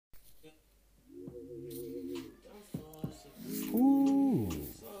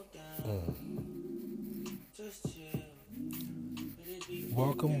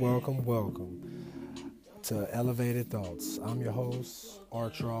Welcome to Elevated Thoughts. I'm your host,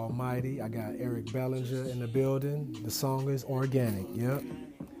 Archer Almighty. I got Eric Bellinger in the building. The song is Organic. Yep.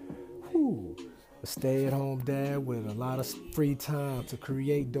 Whew. A stay-at-home dad with a lot of free time to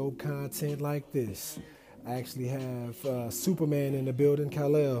create dope content like this. I actually have Superman in the building,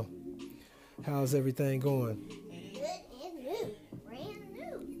 Kal-El. How's everything going? Good and new. Brand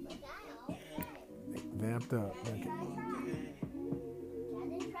new. Like I always say. Vamped up. Okay.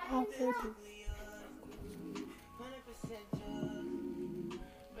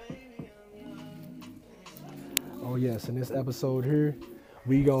 Oh yes, in this episode here,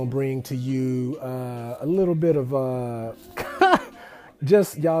 we gonna bring to you a little bit of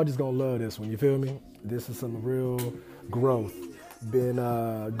just y'all just gonna love this one. You feel me? This is some real growth been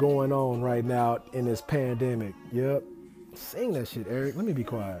going on right now in this pandemic. Yep. Sing that shit, Eric. Let me be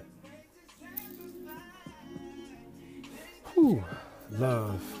quiet. Whew.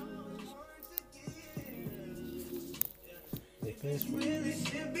 Love. If it's Really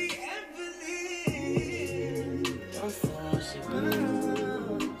should be Evelyn. Don't force it,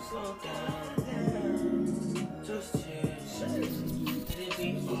 boo. Slow down. Just chill. Let it be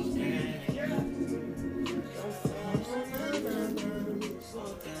organic. Don't force it,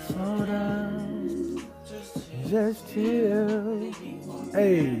 slow down. just chill.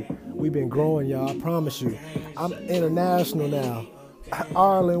 Hey, we've been growing, y'all. I promise you. I'm international now.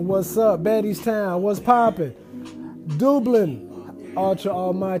 Ireland, what's up? Bettystown, what's poppin'? Dublin, Ultra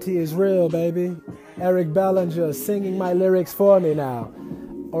Almighty is real, baby. Eric Bellinger singing my lyrics for me now.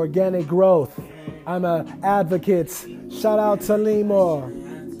 Organic growth. I'm a advocate. Shout out to Lemur.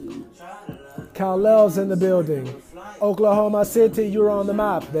 Kal-El's in the building. Oklahoma City, you're on the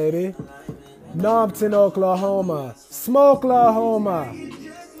map, baby. Nompton, Oklahoma. Smokelahoma.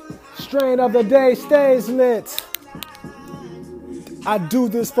 Strain of the day stays lit. I do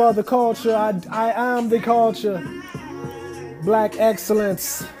this for the culture. I am the culture. Black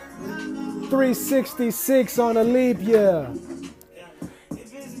excellence. 366 on a leap year.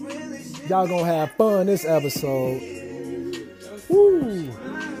 Y'all gonna have fun this episode. Woo.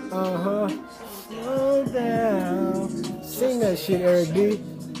 Slow down. Sing that shit, Eric B.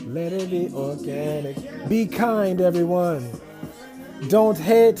 Let it be organic. Be kind, everyone. Don't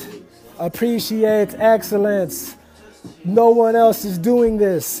hate. Appreciate excellence. No one else is doing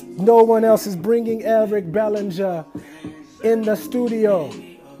this. No one else is bringing Eric Bellinger in the studio.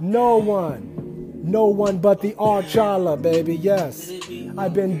 No one. No one but the Archala, baby. Yes.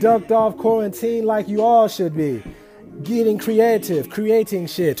 I've been ducked off quarantine like you all should be. Getting creative, creating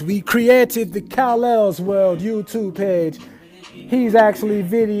shit. We created the Kal-El's World YouTube page. He's actually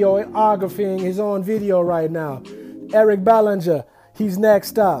videographing his own video right now. Eric Bellinger, he's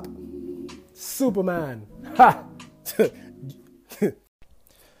next up. Superman. Ha!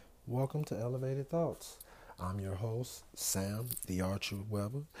 Welcome to Elevated Thoughts. I'm your host, Sam, the Archer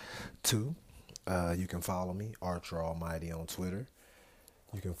Weber. You can follow me, Archer Almighty, on Twitter.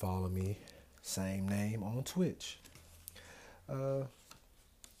 You can follow me, same name, on Twitch. I'm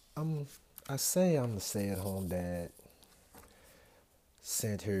the stay-at-home dad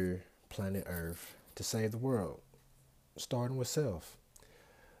sent here, planet Earth, to save the world, starting with self.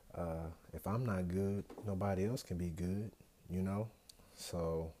 If I'm not good, nobody else can be good, you know?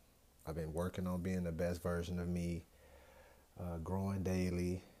 So I've been working on being the best version of me, growing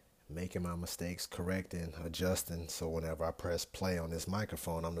daily, making my mistakes, correcting, adjusting. So whenever I press play on this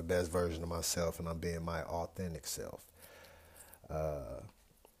microphone, I'm the best version of myself and I'm being my authentic self.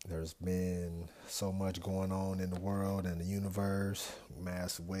 There's been so much going on in the world and the universe,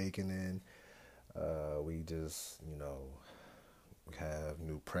 mass awakening. We just, have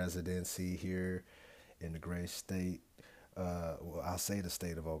new presidency here in the great state. I'll say the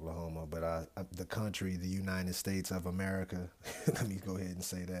state of Oklahoma, but the country, the United States of America. Let me go ahead and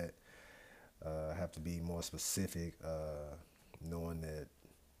say that. I have to be more specific, knowing that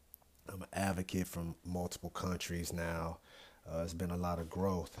I'm an advocate from multiple countries now. It's been a lot of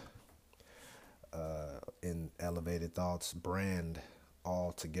growth in Elevated Thoughts brand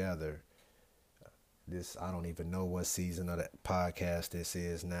altogether. I don't even know what season of the podcast this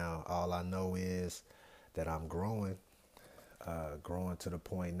is now. All I know is that I'm growing to the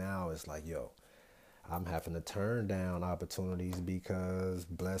point now. It's like, I'm having to turn down opportunities because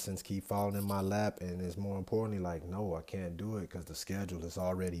blessings keep falling in my lap. And it's more importantly, like, no, I can't do it because the schedule is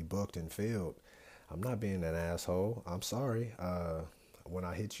already booked and filled. I'm not being an asshole. I'm sorry. When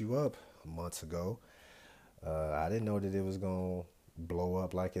I hit you up months ago, I didn't know that it was going to blow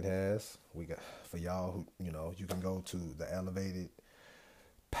up like it has. We got, for y'all who, you can go to the Elevated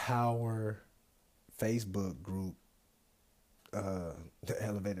Power Facebook group the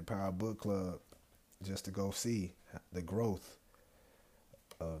Elevated Power Book Club just to go see the growth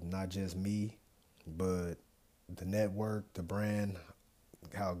of not just me, but the network, the brand,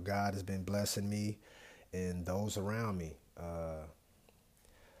 how God has been blessing me and those around me.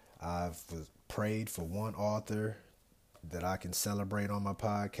 I've prayed for one author that I can celebrate on my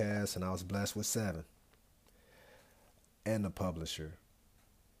podcast, and I was blessed with 7. And a publisher,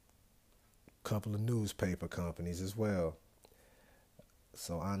 couple of newspaper companies as well.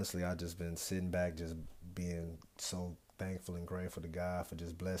 So honestly, I just been sitting back, just being so thankful and grateful to God for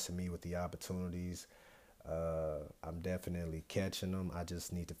just blessing me with the opportunities. I'm definitely catching them. I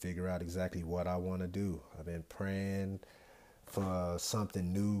just need to figure out exactly what I want to do. I've been praying for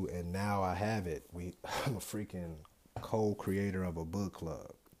something new, and now I have it. I'm a freaking co-creator of a book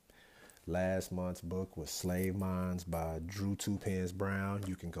club. Last month's book was Slave Minds by Drew Two Pence Brown.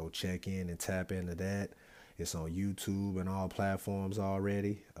 You can go check in and tap into that. It's on YouTube and all platforms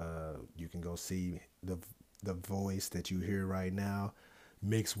already. You can go see the voice that you hear right now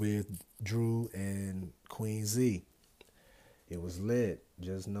mixed with Drew and Queen Z. It was lit.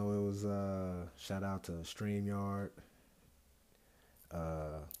 Just know it was shout out to StreamYard.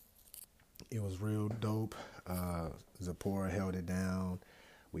 It was real dope. Zipporah held it down.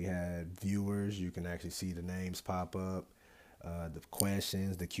 We had viewers. You can actually see the names pop up. The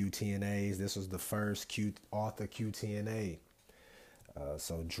questions, the QT&As. This was the first author QT&A.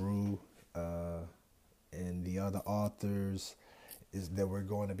 So Drew and the other authors that we're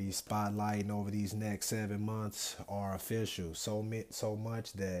going to be spotlighting over these next 7 months are official. So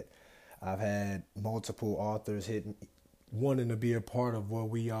much that I've had multiple authors wanting to be a part of what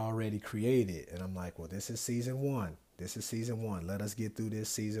we already created. And I'm like, well, this is season 1. This is season 1. Let us get through this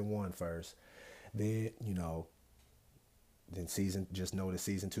season 1 first. Then, just know that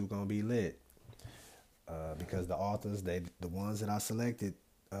season 2 gonna be lit. Because the authors, the ones that I selected,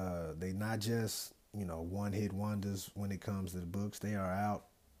 they not just, one-hit wonders when it comes to the books. They are out,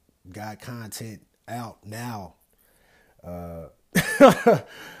 got content out now. The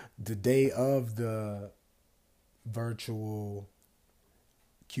day of the virtual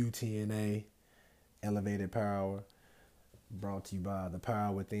QT&A, Elevated Power, brought to you by The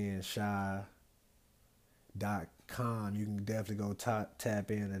Power Within Shy.com. You can definitely go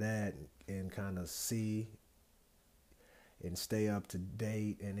tap into that and kind of see and stay up to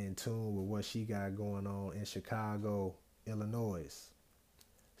date and in tune with what she got going on in Chicago, Illinois,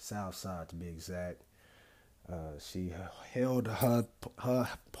 South Side to be exact. She held her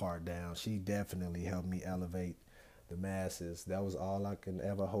part down. She definitely helped me elevate the masses. That was all I can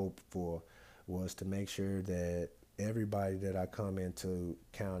ever hope for, was to make sure that everybody that I come into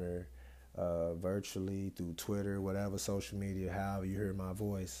encounter virtually, through Twitter, whatever social media, however you hear my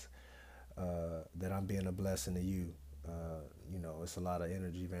voice, that I'm being a blessing to you. It's a lot of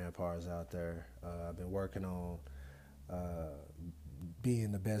energy vampires out there. I've been working on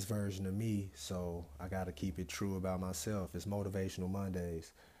being the best version of me, so I got to keep it true about myself. It's Motivational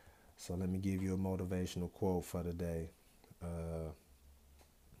Mondays. So let me give you a motivational quote for the day.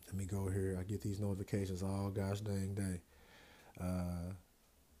 Let me go here. I get these notifications all gosh dang day.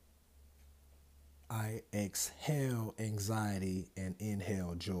 I exhale anxiety and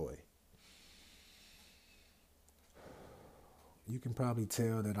inhale joy. You can probably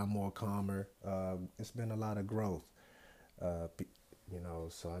tell that I'm more calmer. It's been a lot of growth.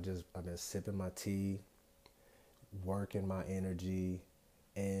 So I've been sipping my tea, working my energy,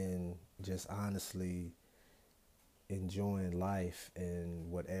 and just honestly enjoying life and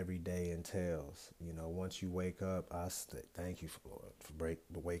what every day entails. Once you wake up, thank you for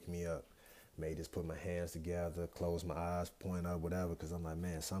waking me up. May just put my hands together, close my eyes, point up, whatever, because I'm like,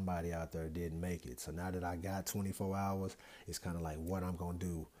 man, somebody out there didn't make it. So now that I got 24 hours, it's kind of like what I'm going to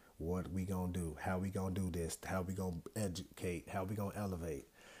do, what we going to do, how we going to do this, how we going to educate, how we going to elevate.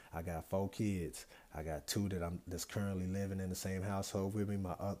 I got 4 kids. I got 2 that's currently living in the same household with me.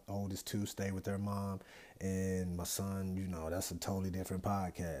 My oldest 2 stay with their mom, and my son, that's a totally different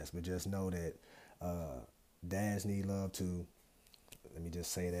podcast. But just know that dads need love too. Let me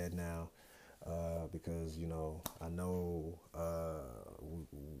just say that now. Because I know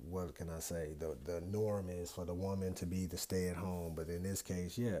what can I say? The norm is for the woman to be the stay at home, but in this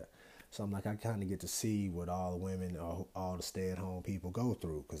case, yeah. So I'm like, I kind of get to see what all the women or all the stay at home people go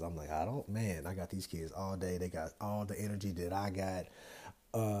through, because I'm like, I got these kids all day. They got all the energy that I got.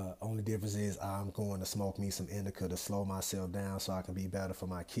 Only difference is I'm going to smoke me some indica to slow myself down so I can be better for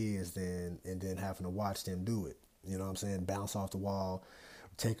my kids and then having to watch them do it. You know what I'm saying? Bounce off the wall.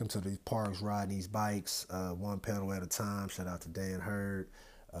 Take them to these parks, riding these bikes, one pedal at a time. Shout out to Dan Hurd,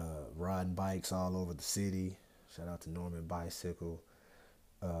 riding bikes all over the city. Shout out to Norman Bicycle,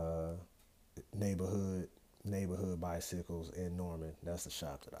 uh, neighborhood bicycles in Norman. That's the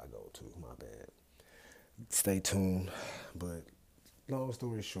shop that I go to. My bad. Stay tuned. But long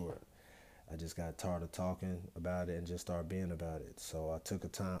story short, I just got tired of talking about it and just started being about it. So I took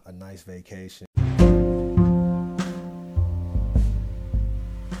a nice vacation.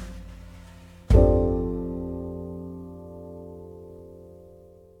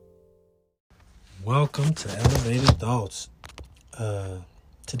 Welcome to Elevated Thoughts.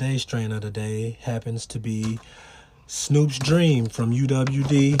 Today's strain of the day happens to be Snoop's Dream from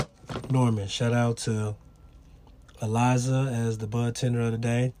UWD Norman. Shout out to Eliza as the bud tender of the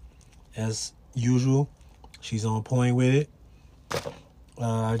day. As usual, she's on point with it.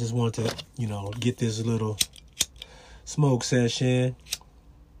 I just wanted to, get this little smoke session.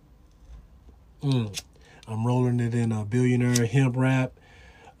 I'm rolling it in a billionaire hemp wrap.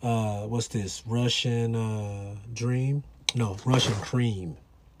 What's this? Russian Dream? No, Russian Cream.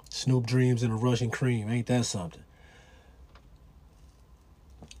 Snoop Dreams in a Russian Cream. Ain't that something?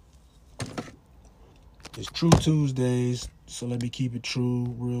 It's True Tuesdays, so let me keep it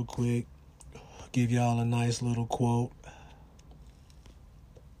true real quick. Give y'all a nice little quote.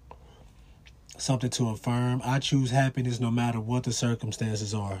 Something to affirm. I choose happiness no matter what the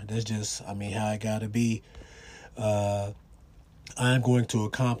circumstances are. That's just, how I gotta be. I'm going to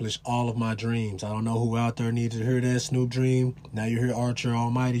accomplish all of my dreams. I don't know who out there needs to hear that Snoop Dream. Now you hear Archer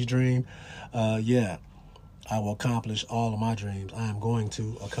Almighty's dream. Yeah, I will accomplish all of my dreams. I am going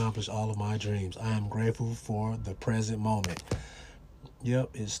to accomplish all of my dreams. I am grateful for the present moment.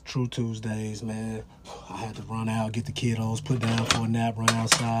 Yep, it's True Tuesdays, man. I had to run out, get the kiddos put down for a nap, run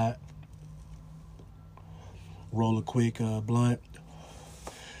outside, roll a quick blunt,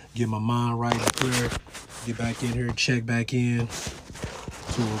 get my mind right and clear, get back in here, check back in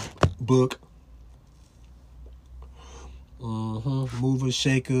to a book. Movers,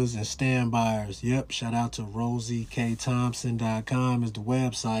 shakers, and standbyers. Yep, shout out to RosieKThompson.com is the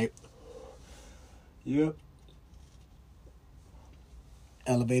website. Yep.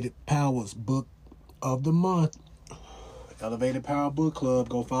 Elevated Powers Book of the Month. Elevated Power Book Club.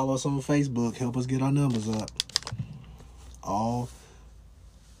 Go follow us on Facebook. Help us get our numbers up. All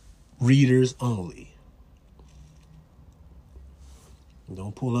readers only.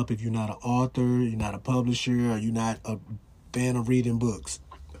 Don't pull up if you're not an author, you're not a publisher, or you're not a fan of reading books.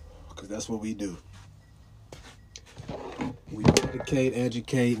 Because that's what we do. We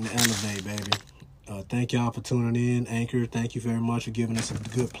educate, and elevate, baby. Thank y'all for tuning in. Anchor, thank you very much for giving us a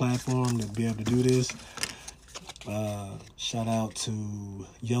good platform to be able to do this. Shout out to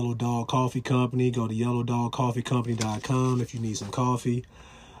Yellow Dog Coffee Company. Go to yellowdogcoffeecompany.com if you need some coffee.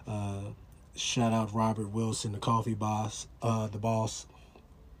 Shout out Robert Wilson, the coffee boss, the boss.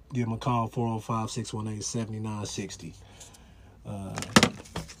 Give him a call, 405-618-7960.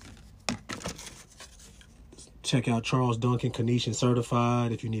 Check out Charles Duncan, Canesian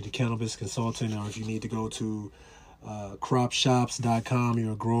Certified, if you need a cannabis consultant, or if you need to go to cropshops.com,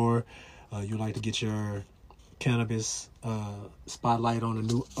 you're a grower, you like to get your cannabis spotlight on a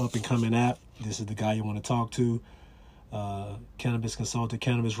new up-and-coming app, this is the guy you want to talk to. Cannabis consultant,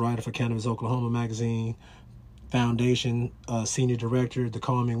 cannabis writer for Cannabis Oklahoma magazine, foundation senior director, the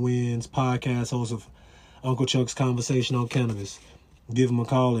Calming Winds podcast, host of Uncle Chuck's Conversation on Cannabis. Give him a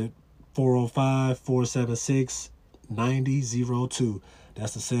call at 405-476-9002.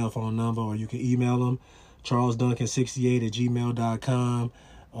 That's the cell phone number, or you can email him, charlesduncan68@gmail.com.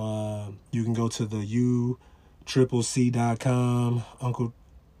 You can go to the uCCC.com, Uncle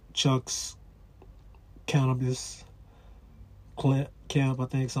Chuck's Cannabis Camp, I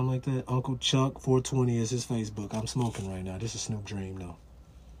think, something like that. Uncle Chuck 420 is his Facebook. I'm smoking right now. This is Snoop Dream, though.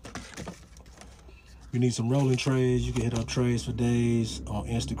 You need some rolling trays, you can hit up Trays for Days on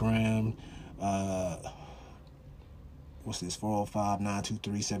Instagram. What's this?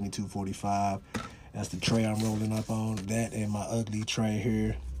 405-923-7245. That's the tray I'm rolling up on. That and my ugly tray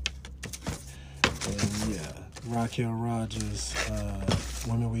here. And yeah, Raquel Rogers,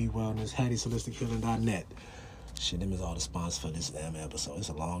 Women Weed Wellness, HattieSholisticHealing.net. Shit, them is all the sponsors for this damn episode. It's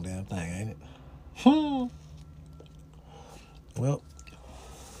a long damn thing, ain't it? Well,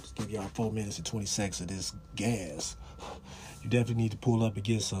 just give y'all 4 minutes and 20 seconds of this gas. You definitely need to pull up and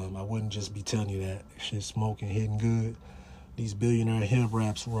get some. I wouldn't just be telling you that. Shit smoking, hitting good. These billionaire hemp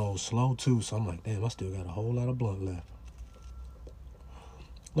wraps roll slow too, so I'm like, damn, I still got a whole lot of blunt left.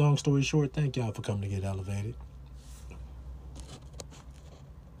 Long story short, thank y'all for coming to get elevated.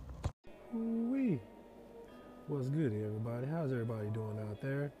 Ooh-wee. What's good, everybody? How's everybody doing out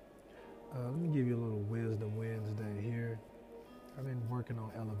there? Let me give you a little Wisdom Wednesday here. I've been working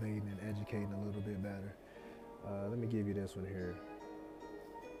on elevating and educating a little bit better. Let me give you this one here.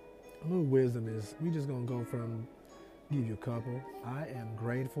 A little wisdom is, we just gonna go from, give you a couple. I am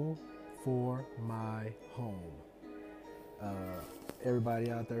grateful for my home. Everybody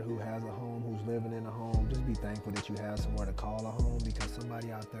out there who has a home, who's living in a home, just be thankful that you have somewhere to call a home, because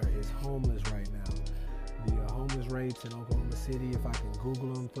somebody out there is homeless right now. The homeless rates in Oklahoma City, if I can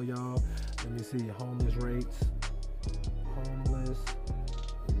Google them for y'all, let me see, homeless rates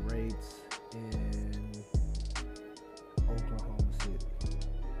in Oklahoma City.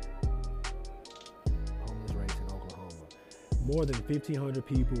 Homeless rates in Oklahoma. More than 1,500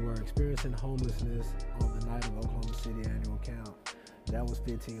 people were experiencing homelessness on the night of Oklahoma City annual count. That was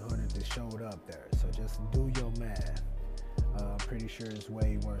 1,500 that showed up there. So just do your math. I'm pretty sure it's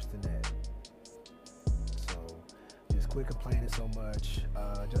way worse than that. So just quit complaining so much.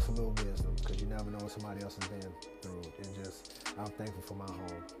 Just a little wisdom, because you never know what somebody else has been through. And just, I'm thankful for my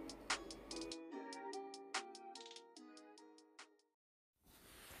home.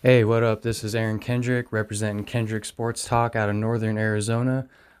 Hey, what up? This is Aaron Kendrick, representing Kendrick Sports Talk out of Northern Arizona.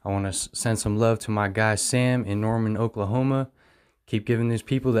 I want to send some love to my guy Sam in Norman, Oklahoma. Keep giving these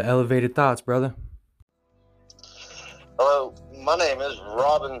people the elevated thoughts, brother. Hello, my name is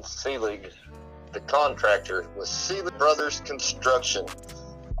Robin Seelig, the contractor with Seelig Brothers Construction.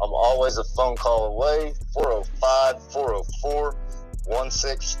 I'm always a phone call away,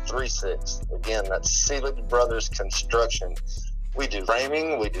 405-404-1636. Again, that's Seelig Brothers Construction. We do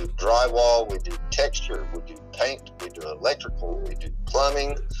framing, we do drywall, we do texture, we do paint, we do electrical, we do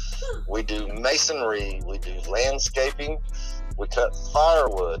plumbing, we do masonry, we do landscaping, we cut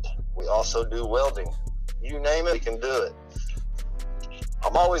firewood, we also do welding. You name it, we can do it.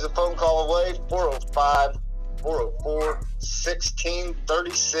 I'm always a phone call away,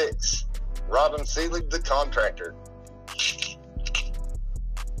 405-404-1636. Robin Seelig, the contractor.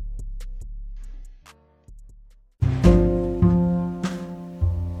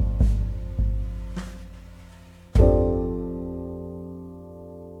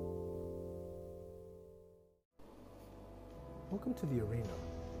 Welcome to the arena.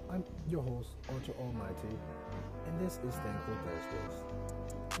 I'm your host, Ultra Almighty, and this is Thankful Thursdays.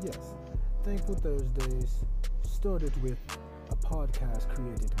 Yes, Thankful Thursdays started with a podcast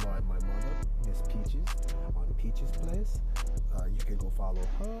created by my mother, Miss Peaches, on Peaches Place. You can go follow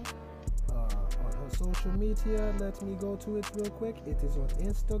her on her social media. Let me go to it real quick. It is on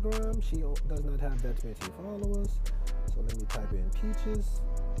Instagram. She does not have that many followers, so let me type in Peaches.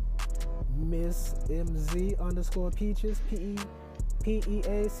 Miss MZ _ Peaches,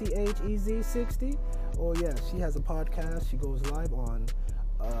 PEACHEZ 60. Oh yeah, she has a podcast. She goes live on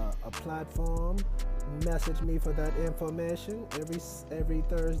a platform. Message me for that information every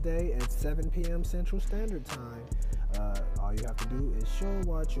Thursday at 7 p.m. Central Standard Time. All you have to do is show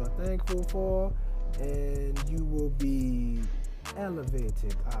what you're thankful for, and you will be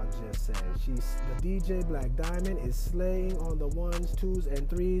elevated. I'll just say the DJ Black Diamond is slaying on the 1s, 2s, and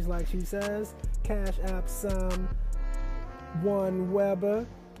 3s, like she says. Cash App Sam One Weber,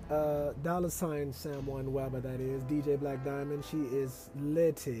 $ Sam One Weber, that is DJ Black Diamond. She is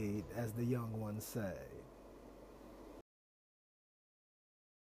litty, as the young ones say.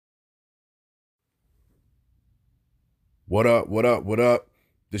 What up, what up, what up?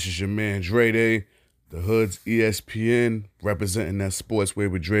 This is your man Dre Day, the Hood's ESPN, representing that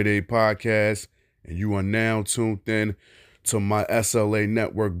Sportsway with Dre Day podcast, and you are now tuned in to my SLA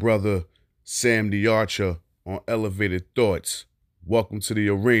Network brother, Sam the Archer, on Elevated Thoughts. Welcome to the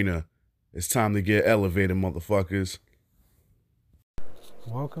arena. It's time to get elevated, motherfuckers.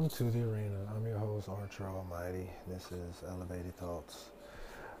 Welcome to the arena. I'm your host, Archer Almighty. This is Elevated Thoughts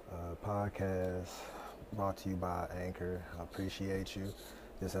podcast brought to you by Anchor. I appreciate you.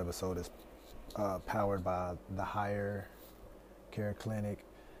 This episode is powered by the Higher Care Clinic,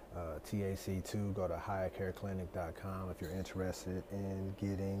 TAC2. Go to highercareclinic.com if you're interested in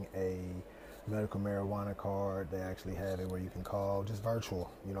getting a medical marijuana card. They actually have it where you can call, just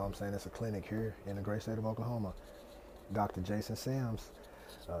virtual. You know what I'm saying? It's a clinic here in the great state of Oklahoma. Dr. Jason Sims.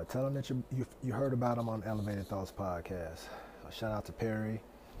 Tell him that you heard about him on Elevated Thoughts podcast. Shout out to Perry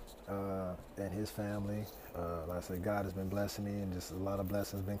and his family. Like I said, God has been blessing me, and just a lot of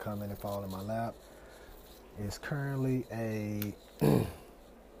blessings been coming and falling in my lap. It's currently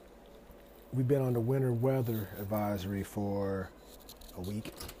we've been on the winter weather advisory for a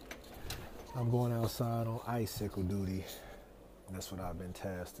week. I'm going outside on icicle duty. That's what I've been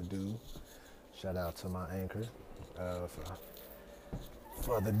tasked to do. Shout out to my Anchor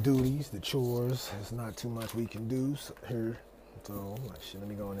for the duties, the chores. There's not too much we can do here. So let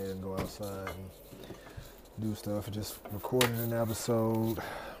me go in there and go outside and do stuff. Just recording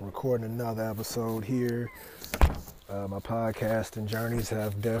another episode here. My podcasting journeys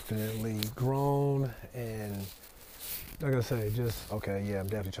have definitely grown, and like I say, I'm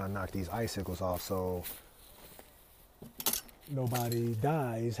definitely trying to knock these icicles off so nobody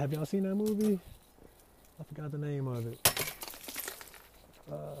dies. Have y'all seen that movie? I forgot the name of it.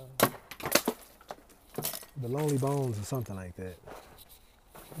 The Lonely Bones or something like that.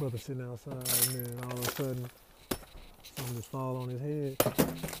 Brother sitting outside and then all of a sudden something just fall on his head.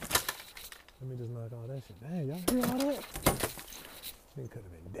 Let me just knock all that shit. Dang, y'all hear all that? He could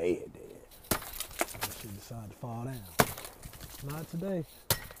have been dead. That shit decided to fall down. Not today.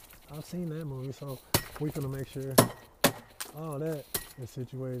 I've seen that movie, so we finna make sure all that is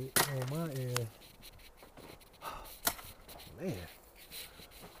situated on my end. Man.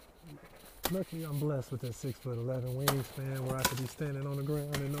 Luckily, I'm blessed with that 6'11" wingspan where I could be standing on the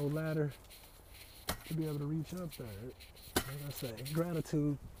ground and no ladder to be able to reach up there. Like I say,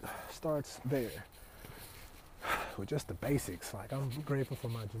 gratitude starts there with just the basics. Like, I'm grateful for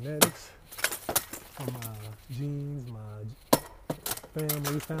my genetics, for my genes, my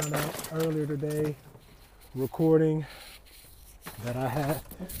family. Found out earlier today, recording, that I had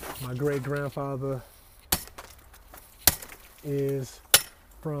my great grandfather is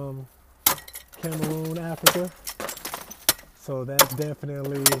from Cameroon, Africa. So that's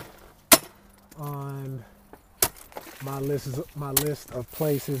definitely on my list of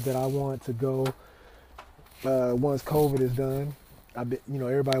places that I want to go once COVID is done.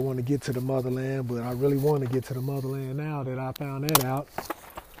 Everybody want to get to the motherland, but I really want to get to the motherland now that I found that out.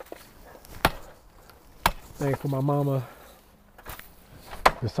 Thankful my mama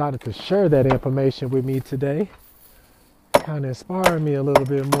decided to share that information with me today. Kind of inspired me a little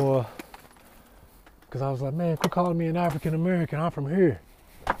bit more. Because I was like, man, quit calling me an African American. I'm from here.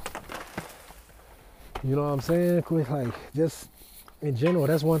 You know what I'm saying? Quit, just in general,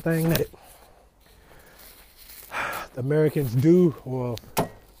 that's one thing that Americans do, or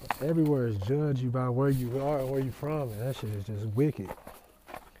everywhere, is judge you by where you are and where you're from. And that shit is just wicked.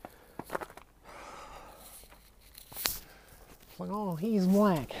 It's like, oh, he's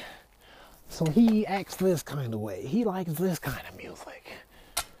black, so he acts this kind of way. He likes this kind of music.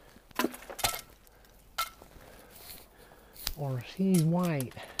 Or he's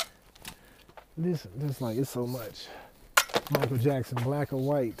white. This it's so much Michael Jackson, black or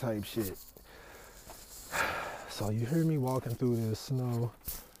white type shit. So you hear me walking through this snow.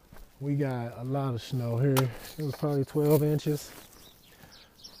 We got a lot of snow here. It was probably 12 inches.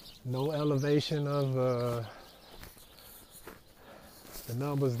 No elevation of the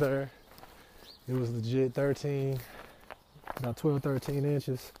numbers there. It was legit about 12, 13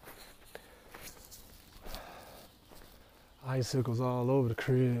 inches. Icicles all over the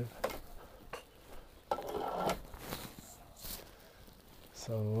crib.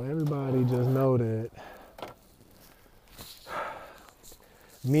 So everybody just know that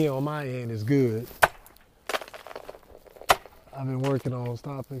me on my end is good. I've been working on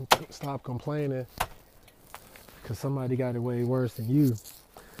stop complaining, because somebody got it way worse than you.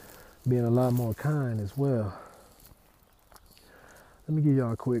 Being a lot more kind as well. Let me give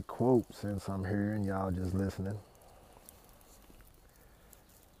y'all a quick quote since I'm here and y'all just listening.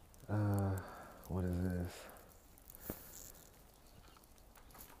 What is this?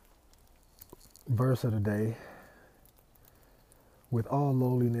 Verse of the day. With all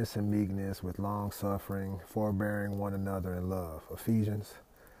lowliness and meekness, with long suffering, forbearing one another in love. Ephesians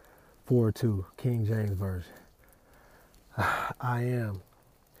 4:2, King James Version. I am.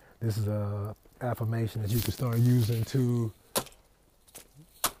 This is a affirmation that you can start using to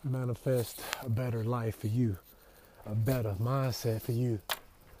manifest a better life for you, a better mindset for you.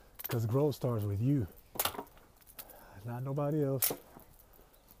 Because growth starts with you, not nobody else. It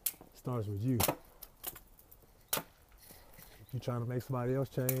starts with you. If you're trying to make somebody else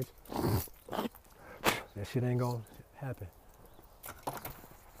change, that shit ain't gonna happen.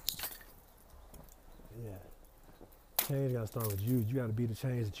 Yeah. Change gotta start with you. You gotta be the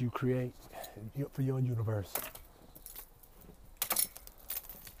change that you create for your universe.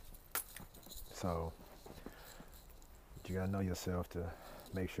 So, you gotta know yourself to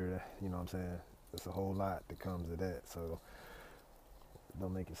make sure that, you know what I'm saying, there's a whole lot that comes with that. So,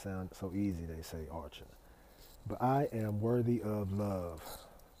 don't make it sound so easy, they say, Archer. But I am worthy of love.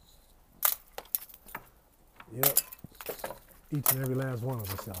 Yep. Each and every last one of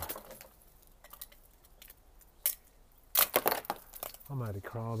us are. I might have to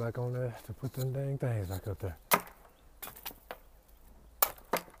crawl back on there to put them dang things back up there.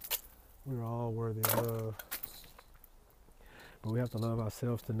 We're all worthy of love. But we have to love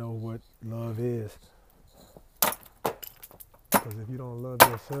ourselves to know what love is. Because if you don't love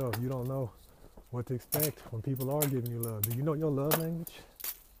yourself, you don't know what to expect when people are giving you love. Do you know your love language?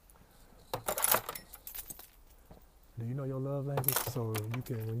 Do you know your love language? So you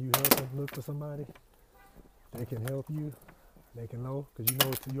can, when you help them look for somebody, they can help you. They can know because you know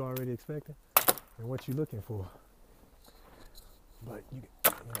what you already expecting and what you're looking for. But you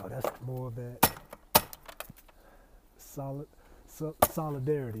know that's more of that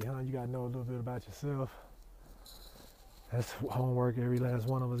solidarity, huh? You gotta know a little bit about yourself. That's homework every last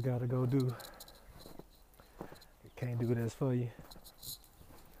one of us gotta go do. Can't do this for you.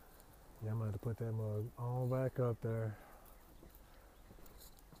 Yeah, I'm gonna have to put that mug on back up there.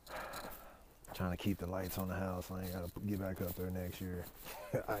 Trying to keep the lights on the house. I ain't gotta get back up there next year.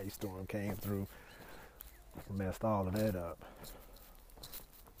 Ice storm came through, messed all of that up.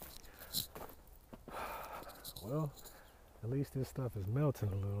 Well, at least this stuff is melting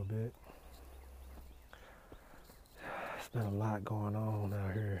a little bit. There's been a lot going on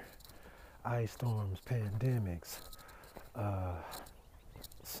out here. Ice storms, pandemics,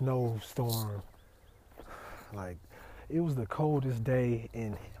 snowstorm. Like, it was the coldest day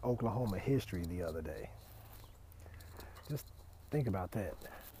in Oklahoma history the other day. Just think about that.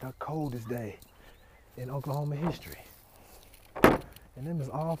 The coldest day in Oklahoma history. And them is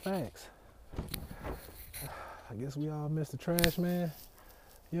all facts. I guess we all missed the trash man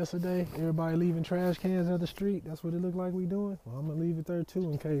yesterday. Everybody leaving trash cans at the street. That's what it looked like we doing. Well, I'm gonna leave it there too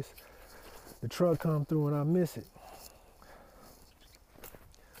in case the truck come through and I miss it.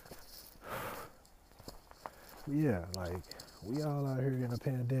 But yeah, like we all out here in a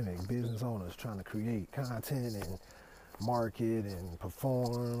pandemic, business owners trying to create content and market and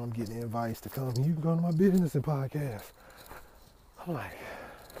perform. I'm getting invites to come. You can go to my business and podcast. I'm like,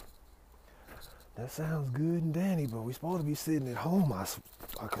 that sounds good and dandy, but we supposed to be sitting at home. I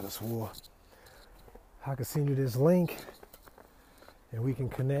could have swore. I could send you this link and we can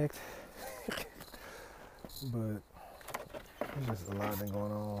connect. But there's just a lot been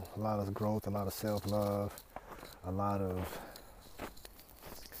going on. A lot of growth, a lot of self-love, a lot of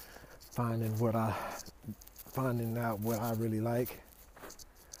finding out what I really like.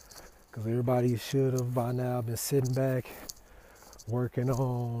 Because everybody should have by now been sitting back working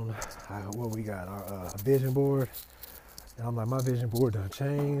on what we got, our vision board. And I'm like, my vision board done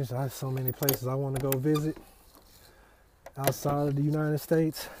changed. I have so many places I want to go visit outside of the United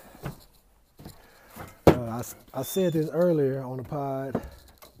States. I said this earlier on the pod.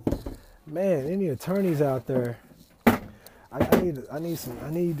 Man, any attorneys out there? I need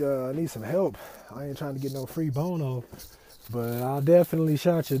some help. I ain't trying to get no free bono, but I'll definitely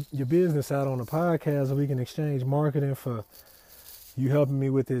shout your business out on the podcast so we can exchange marketing for you helping me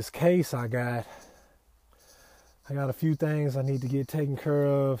with this case I got. I got a few things I need to get taken care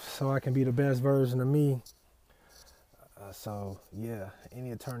of so I can be the best version of me. So yeah,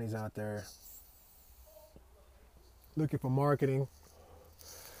 any attorneys out there looking for marketing,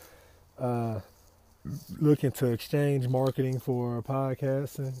 looking to exchange marketing for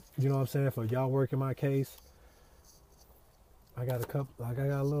podcasting, you know what I'm saying, for y'all working my case, I got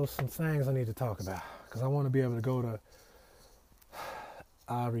some things I need to talk about because I want to be able to go to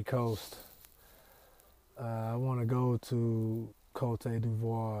Ivory Coast. I want to go to Cote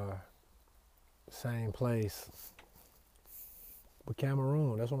d'Ivoire, same place. But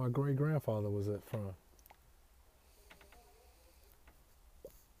Cameroon, that's where my great-grandfather was from.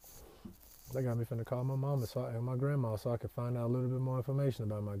 They got me finna call my mama and my grandma so I can find out a little bit more information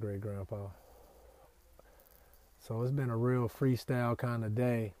about my great-grandpa. So it's been a real freestyle kind of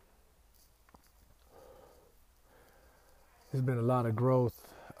day. There's been a lot of growth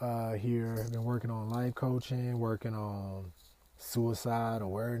here. I've been working on life coaching, working on suicide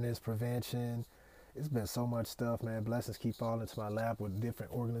awareness prevention. It's been so much stuff, man. Blessings keep falling into my lap with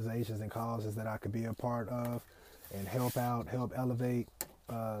different organizations and causes that I could be a part of and help out, help elevate.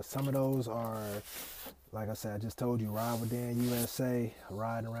 Some of those are, like I said, I just told you, Ride With Dan USA,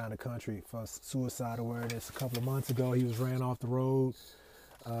 riding around the country for suicide awareness. A couple of months ago, he was ran off the road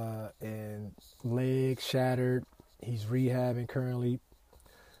and leg shattered. He's rehabbing currently.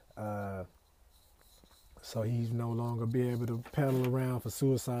 So he's no longer be able to pedal around for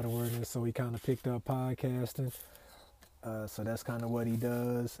suicide awareness. So he kind of picked up podcasting. So that's kind of what he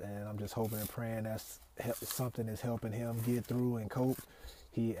does. And I'm just hoping and praying that's something that's helping him get through and cope.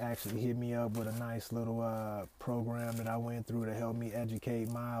 He actually hit me up with a nice little program that I went through to help me educate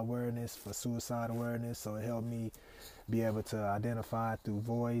my awareness for suicide awareness. So it helped me be able to identify through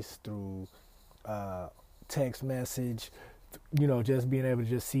voice, through text message, you know, just being able to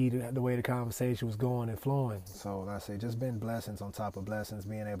just see the way the conversation was going and flowing. So like I say, just been blessings on top of blessings,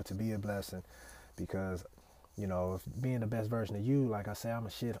 being able to be a blessing, because you know, if being the best version of you, like I say, I'm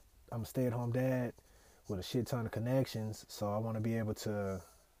a stay-at-home dad with a shit ton of connections. So I want to be able to,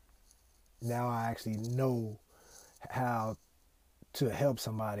 now I actually know how to help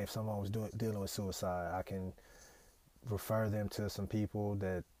somebody if someone was dealing with suicide. I can refer them to some people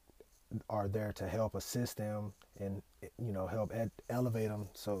that are there to help assist them and, you know, help elevate them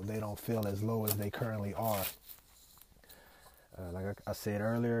so they don't feel as low as they currently are. Like I said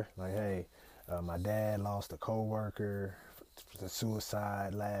earlier, like, hey, my dad lost a coworker to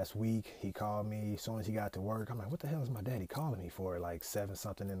suicide last week. He called me as soon as he got to work. I'm like, what the hell is my daddy calling me for? Like 7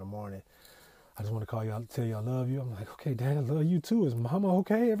 something in the morning. I just want to call y'all, tell you I love you. I'm like, okay, Dad, I love you too. Is Mama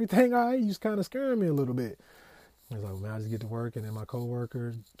okay? Everything all right? You just kind of scaring me a little bit. He's like, man, I just get to work and then my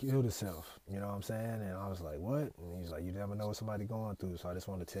coworker killed himself. You know what I'm saying? And I was like, what? And he's like, you never know what somebody going through. So I just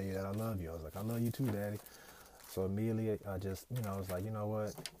want to tell you that I love you. I was like, I love you too, Daddy. So immediately I just, you know, I was like, you know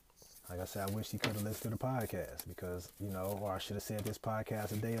what? Like I said, I wish he could have listened to the podcast because, you know, or I should have said this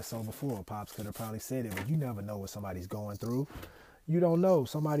podcast a day or so before. Pops could have probably said it, but you never know what somebody's going through. You don't know.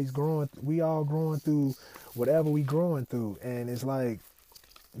 Somebody's growing. We all growing through whatever we growing through. And it's like,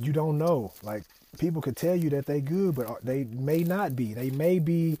 you don't know. Like, people could tell you that they good, but they may not be. They may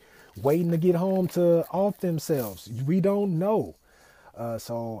be waiting to get home to off themselves. We don't know.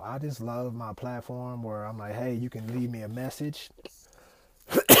 So I just love my platform where I'm like, hey, you can leave me a message.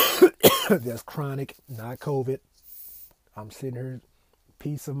 That's chronic, not COVID. I'm sitting here,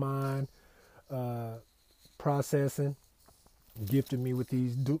 peace of mind, processing. Gifted me with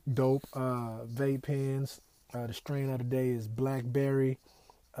these dope vape pens. The strain of the day is Blackberry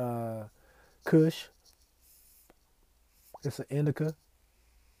Kush. It's an indica.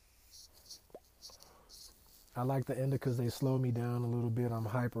 I like the indicas. They slow me down a little bit. I'm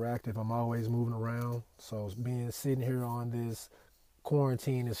hyperactive. I'm always moving around. So sitting here on this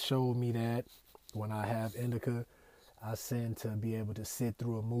quarantine has showed me that when I have indica, I tend to be able to sit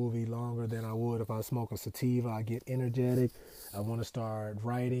through a movie longer than I would if I smoke a sativa. I get energetic. I want to start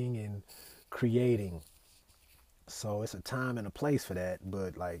writing and creating. So it's a time and a place for that.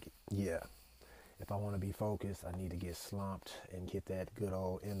 But like, yeah, if I want to be focused, I need to get slumped and get that good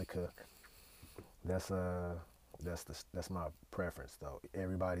old indica. That's my preference though.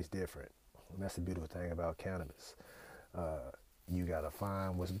 Everybody's different. And that's the beautiful thing about cannabis. You gotta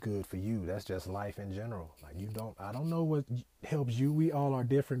find what's good for you. That's just life in general. Like I don't know what helps you. We all are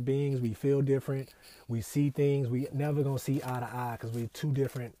different beings. We feel different. We see things. We never gonna see eye to eye because we're two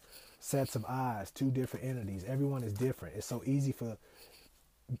different sets of eyes, two different entities. Everyone is different. It's so easy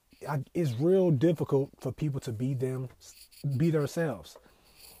it's real difficult for people to be themselves.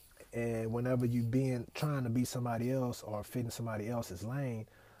 And whenever you trying to be somebody else or fit in somebody else's lane,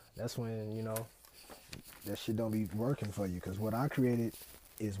 that's when, you know, that shit don't be working for you. Because what I created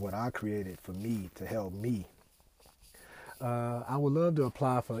is what I created for me to help me. I would love to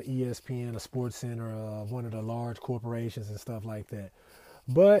apply for ESPN, a Sports Center, one of the large corporations and stuff like that.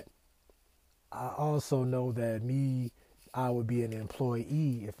 But I also know that I would be an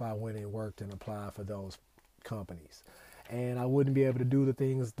employee if I went and worked and applied for those companies. And I wouldn't be able to do the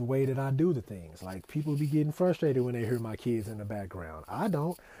things the way that I do the things. Like, people be getting frustrated when they hear my kids in the background. I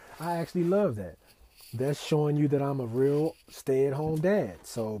don't. I actually love that. That's showing you that I'm a real stay-at-home dad.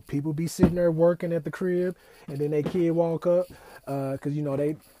 So people be sitting there working at the crib, and then their kid walk up, because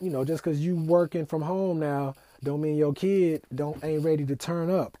just because you working from home now, don't mean your kid ain't ready to turn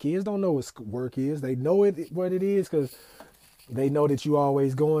up. Kids don't know what work is. They know what it is because they know that you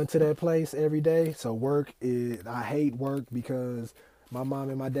always going to that place every day. So I hate work because my mom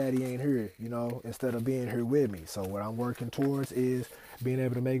and my daddy ain't here, instead of being here with me. So what I'm working towards is being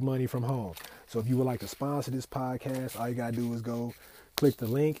able to make money from home. So if you would like to sponsor this podcast, all you got to do is go click the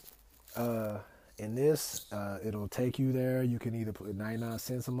link in this. It'll take you there. You can either put 99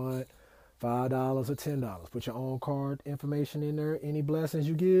 cents a month, $5 or $10. Put your own card information in there. Any blessings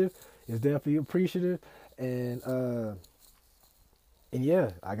you give is definitely appreciative. And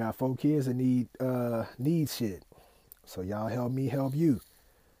yeah, I got 4 kids that need shit. So y'all help me help you.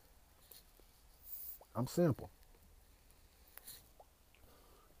 I'm simple.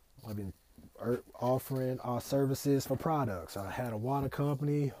 I've been offering our services for products. I had a water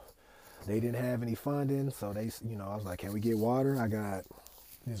company. They didn't have any funding, so I was like, can we get water? I got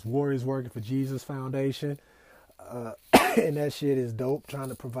this Warriors Working for Jesus Foundation, and that shit is dope, trying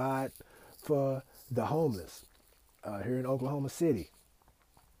to provide for the homeless here in Oklahoma City.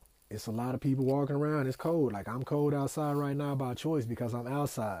 It's a lot of people walking around. It's cold. Like, I'm cold outside right now by choice because I'm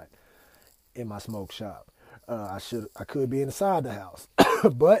outside in my smoke shop. I could be inside the house,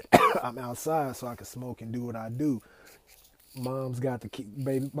 but I'm outside so I can smoke and do what I do. Mom's got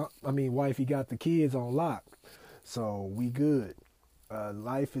wifey got the kids on lock. So we good.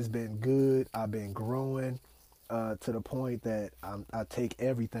 Life has been good. I've been growing to the point that I take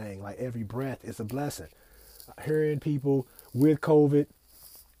everything, like every breath is a blessing. Hearing people with COVID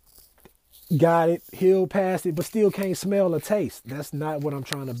got it, healed past it, but still can't smell or taste. That's not what I'm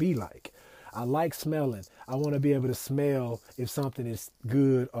trying to be like. I like smelling. I want to be able to smell if something is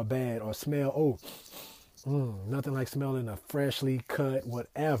good or bad, or smell, nothing like smelling a freshly cut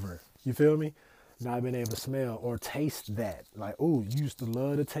whatever. You feel me? Not being able to smell or taste that. Like, you used to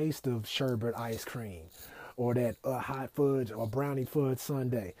love the taste of sherbet ice cream or that hot fudge or brownie fudge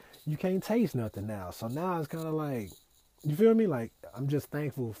sundae. You can't taste nothing now. So now it's kind of like, you feel me? Like, I'm just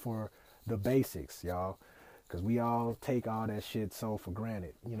thankful for the basics, y'all. Because we all take all that shit so for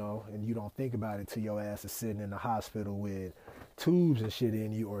granted, you know, and you don't think about it till your ass is sitting in the hospital with tubes and shit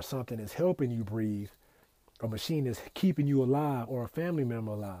in you, or something is helping you breathe, a machine is keeping you alive, or a family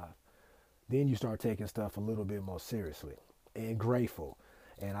member alive. Then you start taking stuff a little bit more seriously and grateful.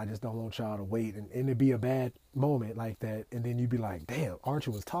 And I just don't want y'all to wait and it'd be a bad moment like that. And then you'd be like, damn,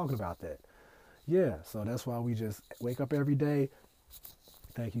 Archer was talking about that. Yeah, so that's why we just wake up every day.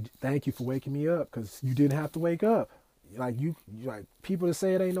 Thank you for waking me up, because you didn't have to wake up. Like like people that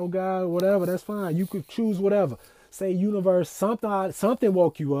say it ain't no God or whatever, that's fine. You could choose whatever. Say universe, something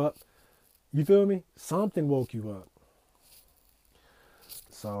woke you up. You feel me? Something woke you up.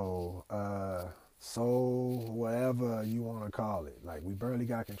 So, whatever you want to call it. Like, we barely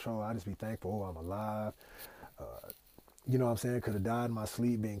got control. I just be thankful I'm alive. You know what I'm saying? Could have died in my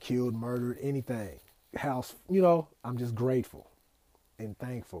sleep, been killed, murdered, anything. House, you know, I'm just grateful and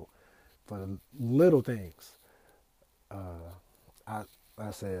thankful for the little things. I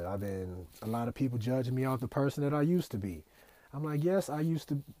said, a lot of people judging me off the person that I used to be. I'm like, yes, I used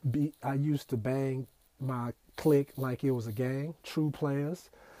to bang my clique like it was a gang, True Players,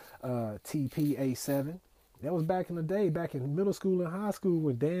 TP87. That was back in the day, back in middle school and high school,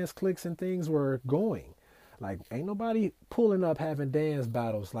 when dance cliques and things were going. Like, ain't nobody pulling up having dance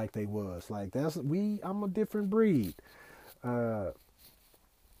battles like they was. Like, I'm a different breed.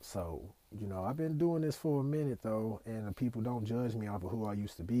 So, you know, I've been doing this for a minute, though, and people don't judge me off of who I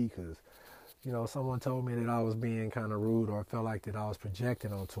used to be, because, you know, someone told me that I was being kind of rude, or felt like that I was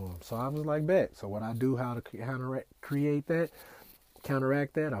projecting onto them. So I was like, bet. So what I do, how to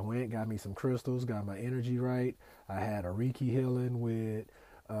counteract that, I went, got me some crystals, got my energy right. I had a Reiki healing with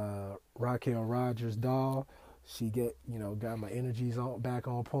Raquel Rogers doll. She got my energies back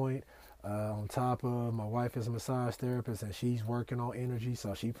on point. On top of, my wife is a massage therapist, and she's working on energy,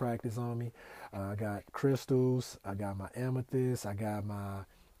 so she practiced on me. I got crystals. I got my amethyst. I got my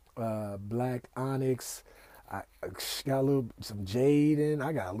black onyx. I got some jade in.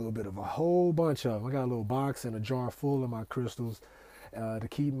 I got a little bit of a whole bunch of them. I got a little box and a jar full of my crystals to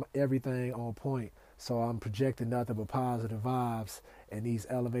keep everything on point. So I'm projecting nothing but positive vibes and these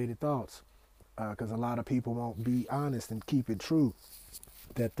elevated thoughts. Because a lot of people won't be honest and keep it true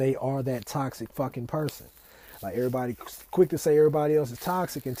that they are that toxic fucking person. Like, everybody quick to say everybody else is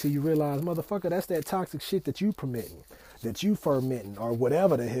toxic until you realize, motherfucker, that's that toxic shit that you permitting, that you fermenting, or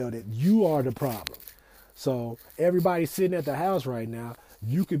whatever the hell, that you are the problem. So everybody sitting at the house right now,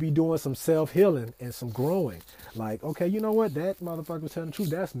 you could be doing some self-healing and some growing. Like, okay, you know what? That motherfucker was telling the truth.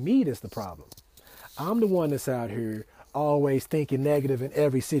 That's me that's the problem. I'm the one that's out here always thinking negative in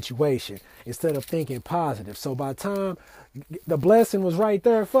every situation instead of thinking positive. So by the time the blessing was right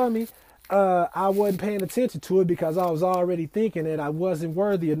there for me, I wasn't paying attention to it, because I was already thinking that I wasn't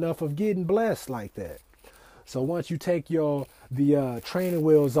worthy enough of getting blessed like that. So once you take the training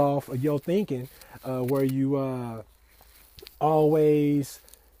wheels off of your thinking, where you always,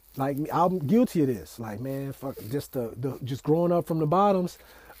 like, I'm guilty of this. Like, man, fuck, just just growing up from the bottoms,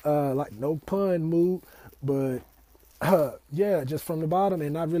 like, no pun mood, but yeah, just from the bottom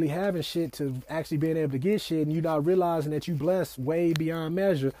and not really having shit to actually being able to get shit, and you not realizing that you blessed way beyond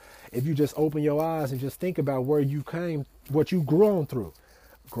measure if you just open your eyes and just think about where you came, what you grow through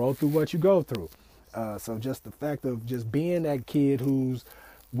what you go through. So just the fact of just being that kid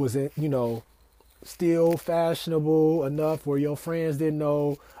was still fashionable enough where your friends didn't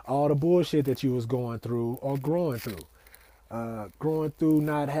know all the bullshit that you was going through or growing through. Growing through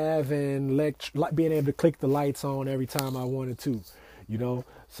not having being able to click the lights on every time I wanted to,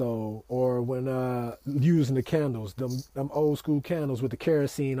 so, or when using the candles, them old school candles with the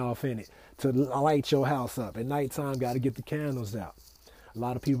kerosene off in it to light your house up. At nighttime, got to get the candles out. A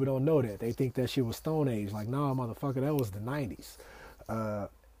lot of people don't know that. They think that shit was Stone Age. Like, nah, motherfucker, that was the 90s.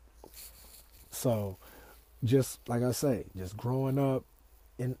 So, just like I say, just growing up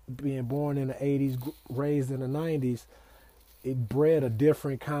and being born in the 80s, raised in the 90s, it bred a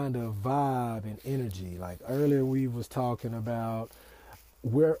different kind of vibe and energy. Like earlier we was talking about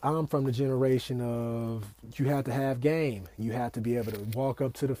where I'm from, the generation of you had to have game. You had to be able to walk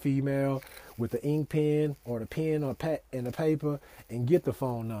up to the female with the ink pen or the pen or and the paper and get the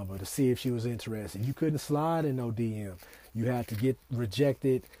phone number to see if she was interested. You couldn't slide in no DM. You had to get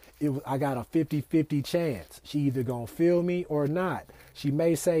rejected. I got a 50-50 chance. She either gonna feel me or not. She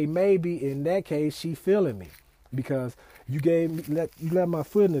may say maybe. In that case, she feeling me because you let my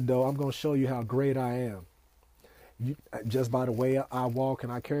foot in the door. I'm gonna show you how great I am. Just by the way I walk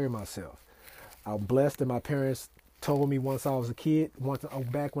and I carry myself. I'm blessed that my parents told me once I was a kid,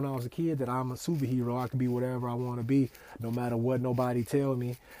 back when I was a kid, that I'm a superhero. I can be whatever I want to be, no matter what nobody tell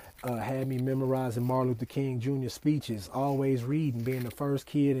me. Had me memorizing Martin Luther King Jr. speeches, always reading, being the first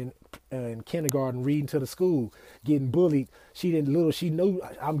kid in kindergarten reading to the school, getting bullied. She knew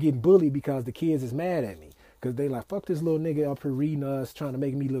I'm getting bullied because the kids is mad at me. Because they like, fuck this little nigga up here reading us, trying to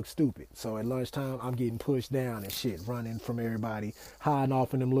make me look stupid. So at lunchtime, I'm getting pushed down and shit, running from everybody, hiding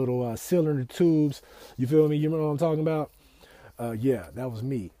off in them little cylinder tubes. You feel me? You know what I'm talking about? Yeah, that was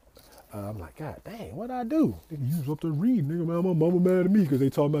me. I'm like, God dang, what'd I do? Nigga, you was up there reading. Nigga, man, my mama mad at me because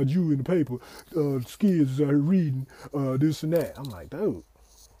they talking about you in the paper. Kids is out here reading this and that. I'm like, dude.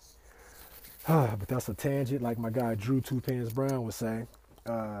 But that's a tangent, like my guy Drew Two Pence Brown was saying.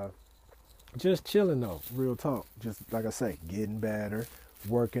 Just chilling though, real talk. Just like I say, getting better,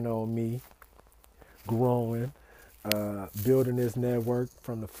 working on me, growing, building this network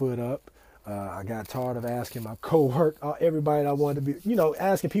from the foot up. I got tired of asking my everybody I wanted to be,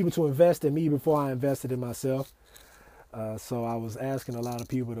 asking people to invest in me before I invested in myself. So I was asking a lot of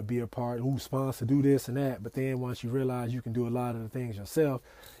people to be a part, who sponsor, do this and that. But then once you realize you can do a lot of the things yourself,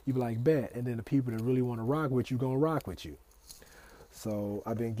 you be like, bet. And then the people that really want to rock with you, gonna rock with you. So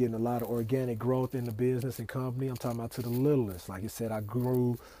I've been getting a lot of organic growth in the business and company. I'm talking about to the littlest. Like I said, I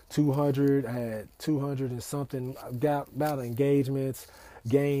grew 200. I had 200 and something. Got about engagements,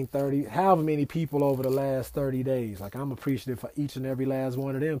 gained 30. However many people over the last 30 days. Like I'm appreciative for each and every last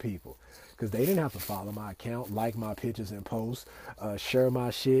one of them people. Because they didn't have to follow my account, like my pictures and posts, share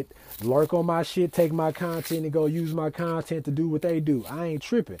my shit, lurk on my shit, take my content and go use my content to do what they do. I ain't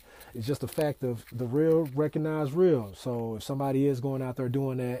tripping. It's just a fact of the real recognize real. So if somebody is going out there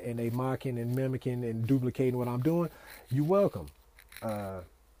doing that and they mocking and mimicking and duplicating what I'm doing, you welcome.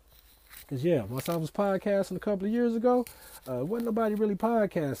 Because yeah, once I was podcasting a couple of years ago, wasn't nobody really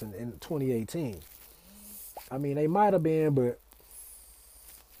podcasting in 2018. I mean, they might have been, but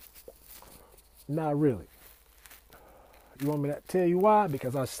not really. You want me to tell you why?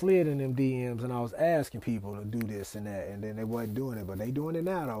 Because I slid in them DMs and I was asking people to do this and that, and then they wasn't doing it, but they doing it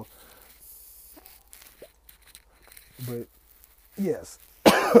now though. But yes,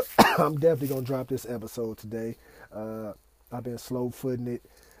 I'm definitely gonna drop this episode today. I've been slow footing it.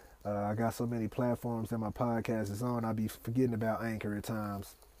 I got so many platforms that my podcast is on. I be forgetting about Anchor at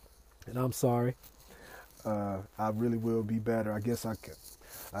times, and I'm sorry. I really will be better. I guess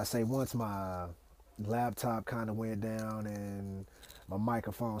I say once my laptop kind of went down and my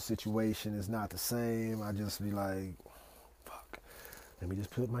microphone situation is not the same, I just be like, fuck, let me just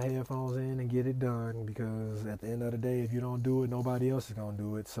put my headphones in and get it done, because at the end of the day, if you don't do it, nobody else is going to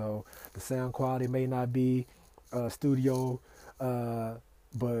do it. So the sound quality may not be studio,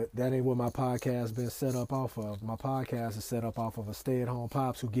 but that ain't what my podcast been set up off of. My podcast is set up off of a stay-at-home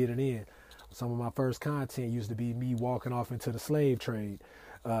pops who get it in. Some of my first content used to be me walking off into the slave trade,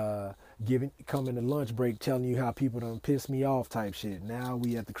 coming to lunch break, telling you how people done piss me off type shit. Now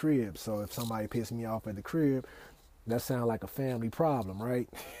we at the crib, so if somebody piss me off at the crib, that sounds like a family problem, right?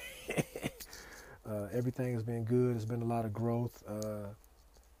 Everything has been good. There's been a lot of growth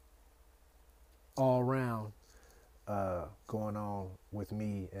all around going on with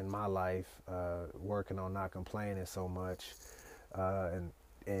me in my life, working on not complaining so much,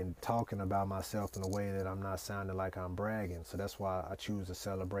 and talking about myself in a way that I'm not sounding like I'm bragging. So that's why I choose to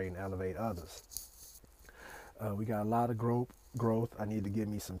celebrate and elevate others. We got a lot of growth. I need to get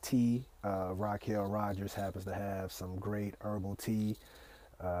me some tea. Raquel Rogers happens to have some great herbal tea.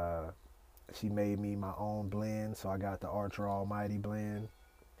 She made me my own blend, so I got the Archer Almighty blend.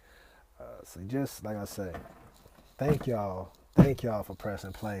 So just like I say, thank y'all for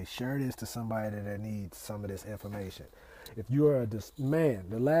pressing play. Share this to somebody that needs some of this information. If you are the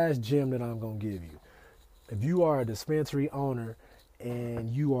last gem that I'm going to give you, if you are a dispensary owner and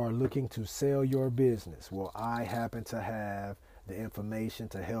you are looking to sell your business, well, I happen to have the information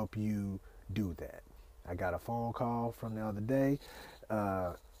to help you do that. I got a phone call from the other day.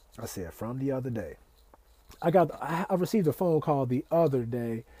 I received a phone call the other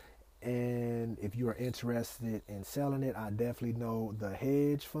day, And if you are interested in selling it, I definitely know the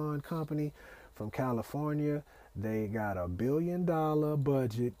hedge fund company from California. They got $1 billion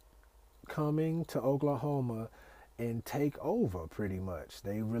budget coming to Oklahoma and take over pretty much.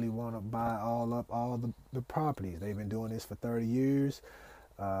 They really want to buy all the properties. They've been doing this for 30 years.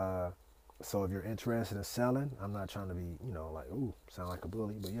 So if you're interested in selling, I'm not trying to be, like, ooh, sound like a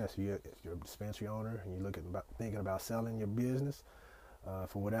bully, but yes, if you're a dispensary owner and you're thinking about selling your business,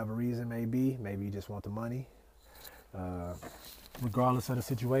 for whatever reason maybe you just want the money. Regardless of the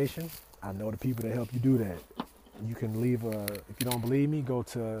situation, I know the people that help you do that. You can leave if you don't believe me, go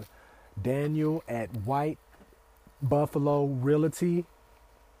to Daniel at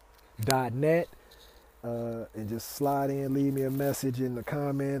whitebuffalorealty.net and just slide in, leave me a message in the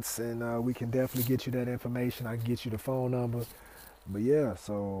comments, and we can definitely get you that information. I can get you the phone number. But yeah,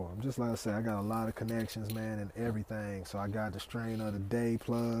 so I'm just like I said, I got a lot of connections, man, and everything. So I got the strain of the day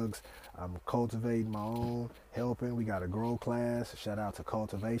plugs. I'm cultivating my own, helping. We got a grow class. Shout out to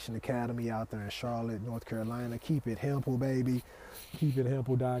Cultivation Academy out there in Charlotte, North Carolina. Keep it Hempel, baby.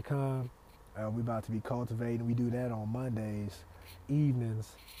 KeepItHempel.com. We about to be cultivating. We do that on Mondays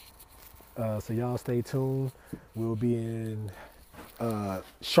evenings. So y'all stay tuned. We'll be in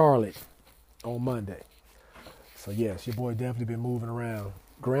Charlotte on Monday. So yes, your boy definitely been moving around.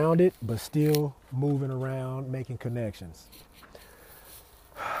 Grounded, but still moving around, making connections.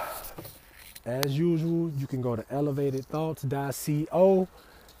 As usual, you can go to elevatedthoughts.co,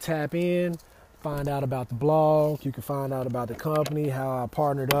 tap in, find out about the blog. You can find out about the company, how I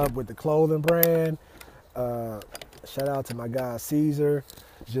partnered up with the clothing brand. Shout out to my guy Caesar.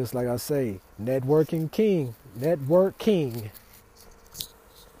 Just like I say, networking king. Network king.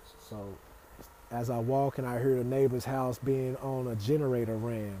 So as I walk and I hear the neighbor's house being on a generator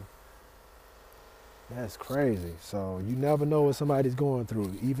ran. That's crazy. So you never know what somebody's going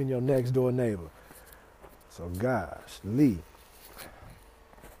through, even your next door neighbor. So gosh, Lee.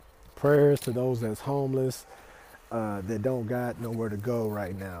 Prayers to those that's homeless, that don't got nowhere to go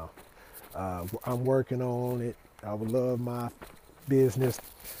right now. I'm working on it. I would love my business.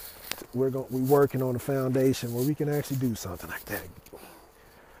 We're working on a foundation where we can actually do something like that.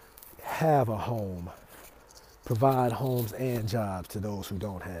 Have a home, provide homes and jobs to those who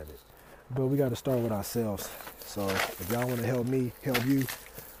don't have it. But we got to start with ourselves. So if y'all want to help me, help you,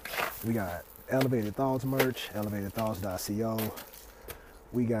 we got Elevated Thoughts merch, elevatedthoughts.co.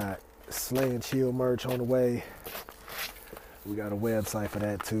 We got Slay and Chill merch on the way. We got a website for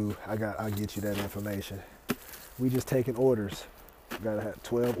that too. I'll get you that information. We just taking orders. Gotta have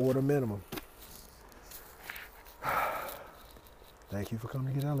 12 order minimum. Thank you for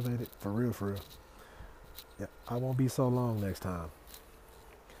coming to get elevated. For real, for real. Yeah, I won't be so long next time.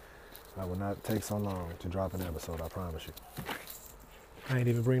 I will not take so long to drop an episode, I promise you. I ain't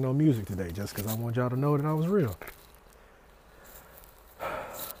even bring no music today just because I want y'all to know that I was real.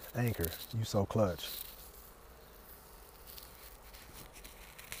 Anchor, you so clutch.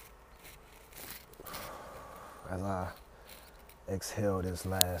 As I exhale this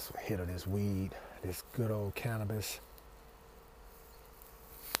last hit of this weed, this good old cannabis.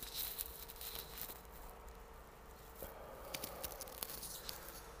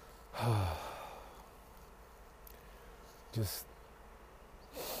 Just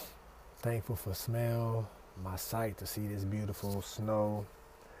thankful for smell, my sight to see this beautiful snow,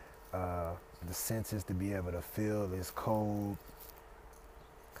 the senses to be able to feel this cold.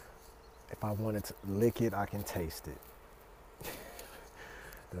 If I wanted to lick it, I can taste it.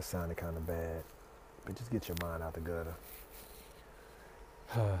 That sounded kind of bad, but just get your mind out the gutter.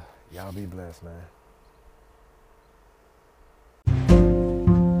 Y'all be blessed, man.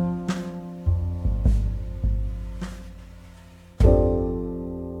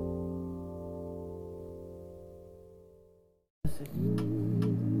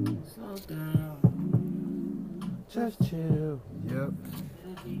 Slow down. Just chill. Yep.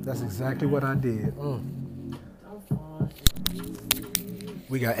 That's exactly what I did.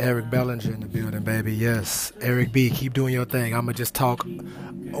 We got Eric Bellinger in the building, baby. Yes. Eric B, keep doing your thing. I'm going to just talk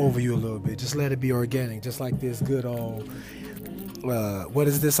over you a little bit. Just let it be organic. Just like this good old... what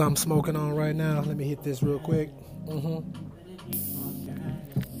is this I'm smoking on right now? Let me hit this real quick.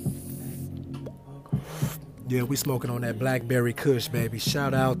 Yeah, we smoking on that Blackberry Kush, baby.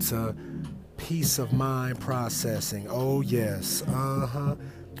 Shout out to Peace of Mind Processing. Oh, yes.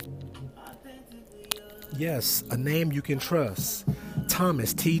 Yes, a name you can trust.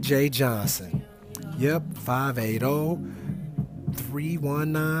 Thomas T.J. Johnson. Yep,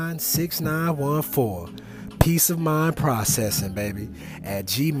 580-319-6914. Peace of Mind Processing, baby, at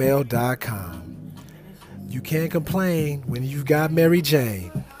gmail.com. You can't complain when you've got Mary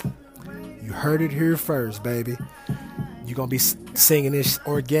Jane. You heard it here first, baby. You're going to be singing this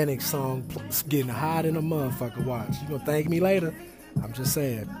organic song, getting hot in a motherfucker. Watch. You're going to thank me later. I'm just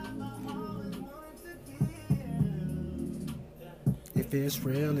saying. If it's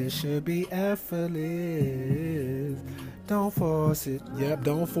real, it should be effortless. Don't force it. Yep,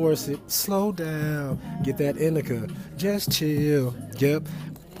 don't force it. Slow down. Get that indica. Just chill. Yep.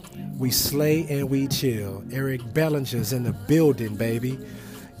 We slay and we chill. Eric Bellinger's in the building, baby.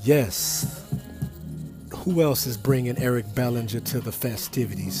 Yes. Who else is bringing Eric Bellinger to the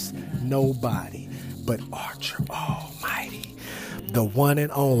festivities? Nobody but Archer Almighty. The one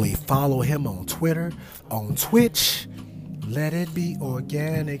and only. Follow him on Twitter, on Twitch. Let it be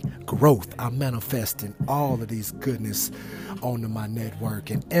organic growth. I'm manifesting all of these goodness onto my network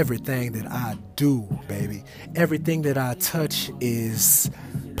and everything that I do, baby. Everything that I touch is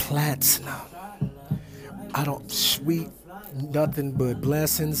platinum. I don't sweet nothing but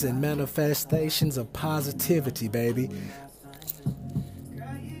blessings and manifestations of positivity, baby.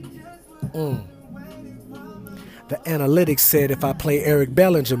 The analytics said if I play Eric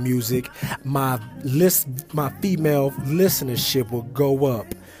Bellinger music, my female listenership will go up.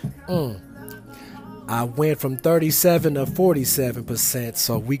 I went from 37 to 47%,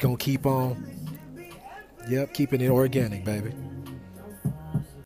 so we gonna keep on. Yep, keeping it organic, baby.